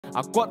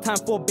I got time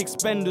for big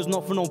spenders,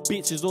 not for no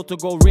bitches or to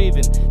go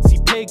raving. See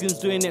pagans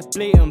doing it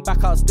blatant,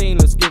 back out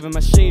stainless, give him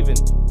a shaving.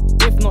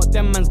 If not,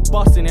 them man's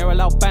busting, hear a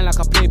loud bang like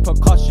I play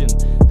percussion.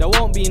 There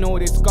won't be no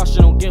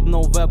discussion, don't give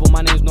no verbal,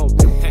 my name's no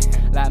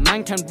like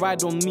man can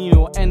ride on me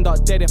or end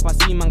up dead if I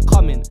see man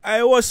coming.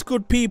 Hey, what's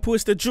good people?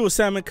 It's the Drew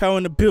Simon Cow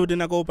in the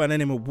building. I go by the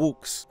name of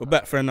Walkz. We're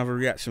back for another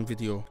reaction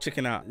video.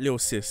 Checking out Lil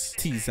Sis,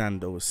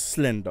 TeeZandos,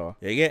 Slender.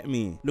 You get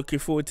me? Looking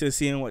forward to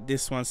seeing what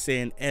this one's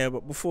saying here.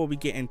 But before we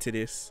get into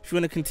this, if you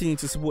want to continue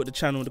to support the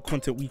channel, the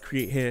content we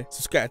create here,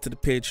 subscribe to the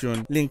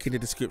Patreon. Link in the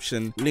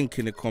description, link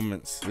in the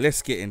comments.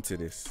 Let's get into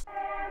this.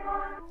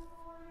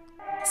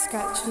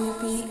 Scratch on the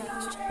beat.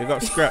 They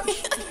got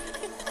Scratch.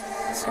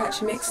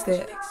 Scratch mixed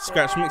it.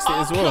 Scratch mixed it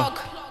as well.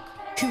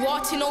 Who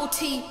art in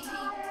OT,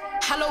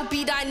 hallowed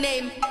be thy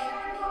name.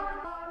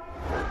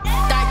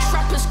 Thy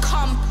trappers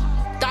come,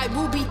 thy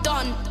will be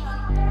done,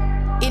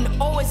 in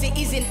O as it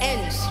is in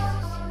ends.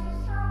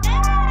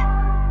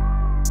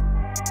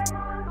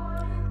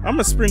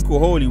 I'ma sprinkle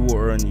holy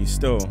water on you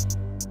still.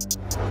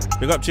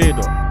 Big up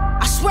Jado.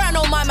 I swear I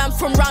know my man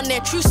from round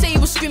there. True say he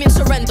was screaming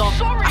surrender.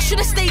 I should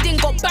have stayed in,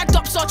 got bagged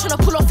up, start trying to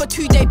pull off a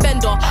 2-day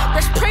bender.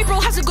 Rest pray bro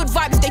has a good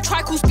vibe if they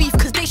try cause beef,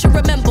 cause they should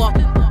remember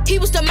he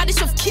was the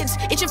maddest of kids,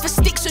 itching for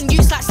sticks and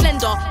use like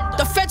Slender.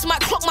 The feds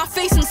might clock my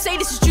face and say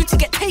this is due to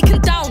get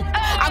taken down.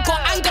 I got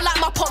anger like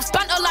my pops,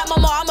 banter like my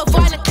ma, I'm a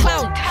violent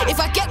clown. If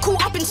I get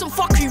caught up in some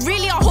fuckery,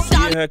 really I hope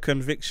that her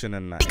conviction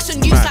and that. Sticks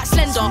and use like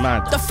Slender.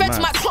 The feds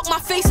might clock my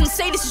face and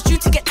say this is due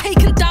to get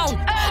taken down.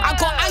 I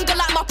got anger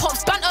like my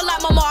pops, banter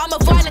like my ma, I'm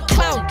a violent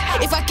clown.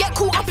 If I get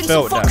caught up in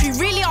some fuckery,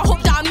 really I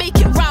hope that I make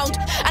it round.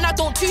 And I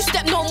don't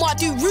two-step no more, I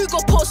do Rugo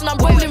pose and I'm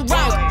rolling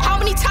round. How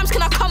many times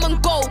can I come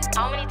and go?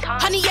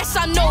 Honey, yes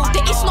I know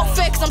that it's not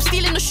fair cause I'm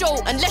stealing the show.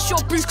 Unless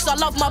you're Bruce cause I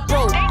love my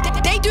bro.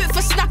 They do it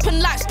for snap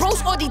and likes.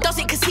 Bro's Oddie does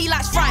it cause he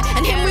likes fry.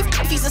 And him with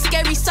Caffey's a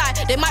scary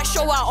sight. They might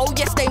show out, oh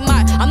yes they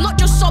might. I'm not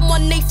just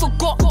someone they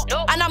forgot.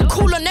 And I'm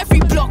cool on every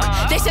block.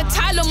 They said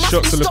Tyler must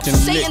be stopped.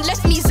 Satan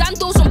left me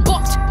Zandos and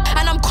bopped.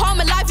 And I'm calm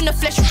alive in the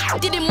flesh.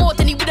 Did it more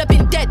than he would have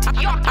been dead.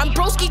 And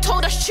Broski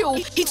told us chill.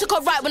 He took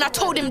a right when I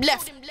told him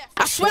left.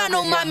 I swear I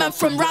know my man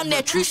from round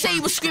there. True say he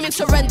was screaming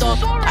surrender.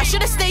 I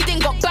should have stayed in,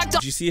 got bagged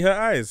up. Did you see her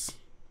eyes?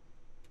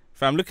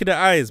 Fam, look at the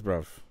eyes,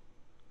 bruv.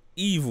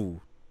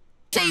 Evil.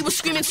 Say he was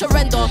screaming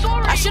surrender.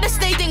 I should have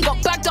stayed in,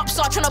 got bagged up,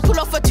 start trying to pull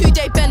off a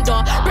 2-day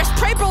bender. Rest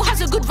pray bro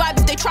has a good vibe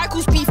if they try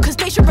cause beef, cause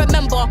they should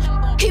remember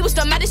he was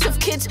the maddest of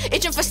kids,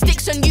 itching for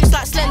sticks and use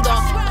like Slender.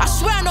 I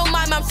swear I know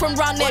my man from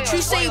round there. True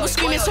say he was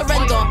screaming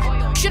surrender.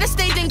 Should have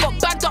stayed in, got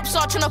bagged up,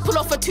 start trying to pull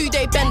off a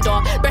 2-day bender.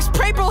 Rest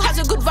pray bro has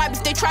a good vibe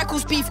if they try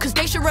cause beef, cause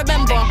they should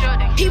remember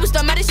he was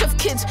the maddest of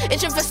kids,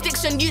 itching for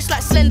sticks and use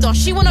like Slender.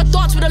 She wanna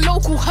dance with a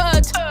local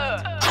herd.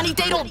 Honey,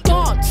 they don't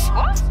dance.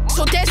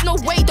 So there's no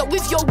way that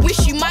with your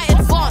wish you might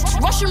advance.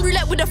 Russian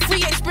roulette with a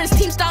free experience,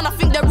 teams down, I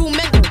think they're all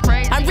mental.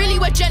 And really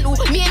we're gentle,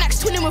 me and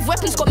Axe twinning with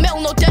weapons, got metal,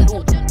 no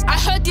dental. I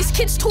heard these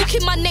kids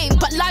talking my name,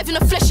 but live in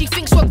the flesh he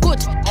thinks we're good.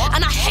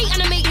 And I hate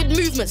animated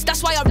movements,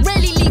 that's why I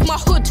rarely leave my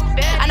hood.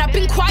 And I've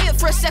been quiet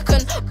for a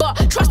second, but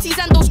trust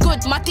TeeZandos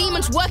good. My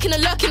demons working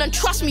and lurking, and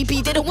trust me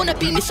B, they don't wanna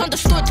be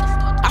misunderstood.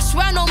 I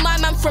swear I know my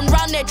man from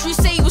round there. True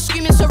say he was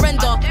screaming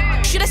surrender.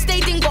 Should have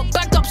stayed in, got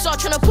bagged up, start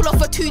trying to pull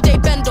off a 2-day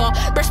bender.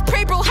 Rest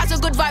pray bro has a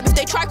good vibe if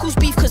they try cause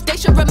beef, cause they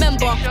should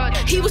remember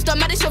he was the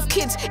maddest of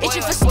kids,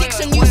 itching for sticks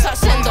and use like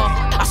Slender.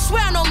 I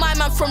swear I know my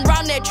man from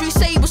round there. True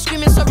say he was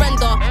screaming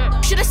surrender.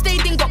 Should have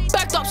stayed in, got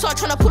bagged up, start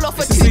trying to pull off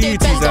a 2-day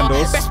bender.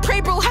 Rest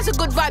pray bro has a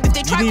good vibe if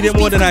they try cause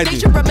beef, cause they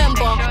should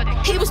remember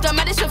he was the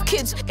maddest of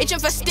kids, itching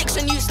for sticks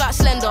and use like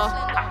Slender.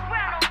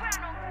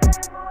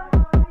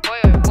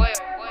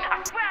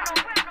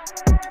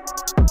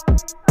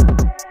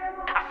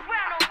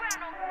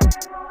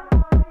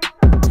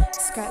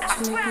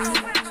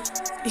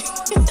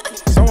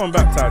 Someone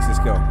baptized this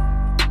girl.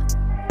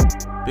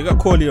 Big up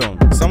Corleone.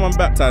 Someone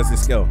baptized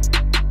this girl.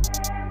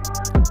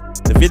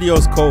 The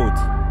video's cold.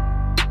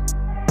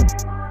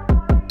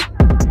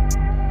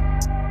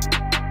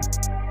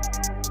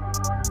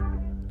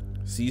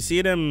 So you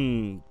see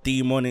them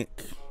demonic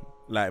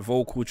like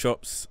vocal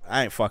chops,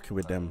 I ain't fucking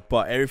with them,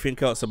 but everything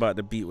else about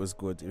the beat was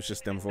good. It was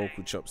just them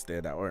vocal chops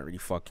there that I weren't really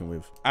fucking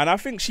with. And I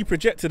think she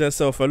projected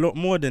herself a lot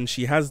more than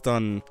she has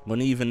done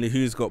on even the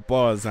Who's Got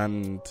Bars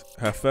and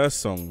her first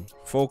song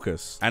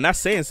Focus. And that's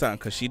saying something,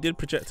 because she did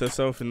project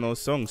herself in those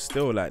songs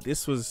still. Like,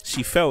 this was,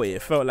 she felt it.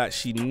 It felt like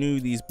she knew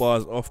these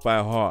bars off by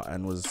heart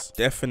and was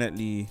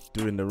definitely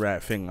doing the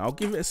right thing. I'll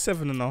give it a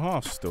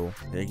 7.5 still.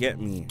 You get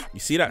me? You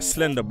see that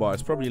Slender bar,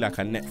 it's probably like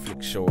a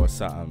Netflix show or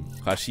something,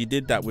 because she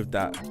did that with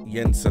that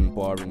Jensen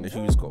bar in the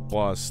Who's Got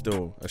Bars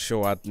still, a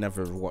show I'd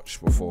never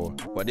watched before.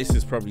 But this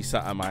is probably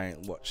something I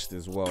ain't watched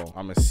as well,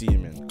 I'm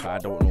assuming, because I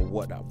don't know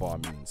what that bar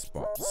means.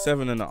 But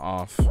 7.5.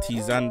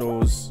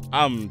 TeeZandos,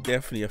 I'm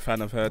definitely a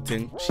fan of her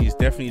thing. She's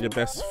definitely the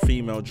best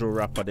female drill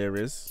rapper there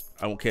is.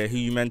 I don't care who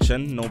you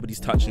mention,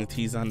 nobody's touching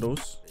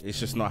TeeZandos. It's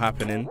just not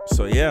happening.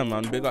 So yeah,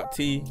 man, big up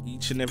T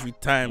each and every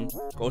time.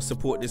 Go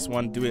support this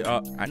one, do it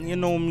up. And you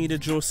know me, the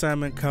Joe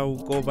Simon cow,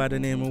 go by the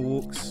name of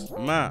Walkz.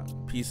 Man,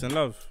 peace and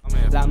love.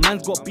 Like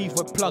man's got beef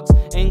with plugs,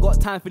 ain't got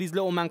time for these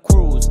little man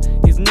quarrels.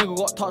 His nigga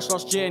got touched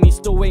last year and he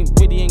still ain't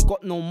ready, ain't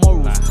got no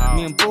morals.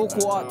 Me and bro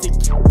caught Arctic,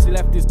 he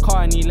left his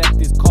car and he left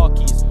his car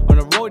keys. On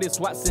the road it's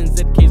Watts and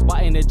ZKs,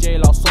 but in the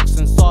jail our socks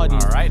and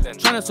sardines.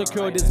 Trying to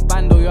secure this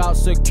bando, you're out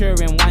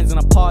securing wines in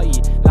a party.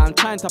 Like I'm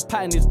trying to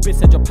pattern this bitch,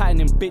 said you're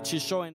patterning bitches showing.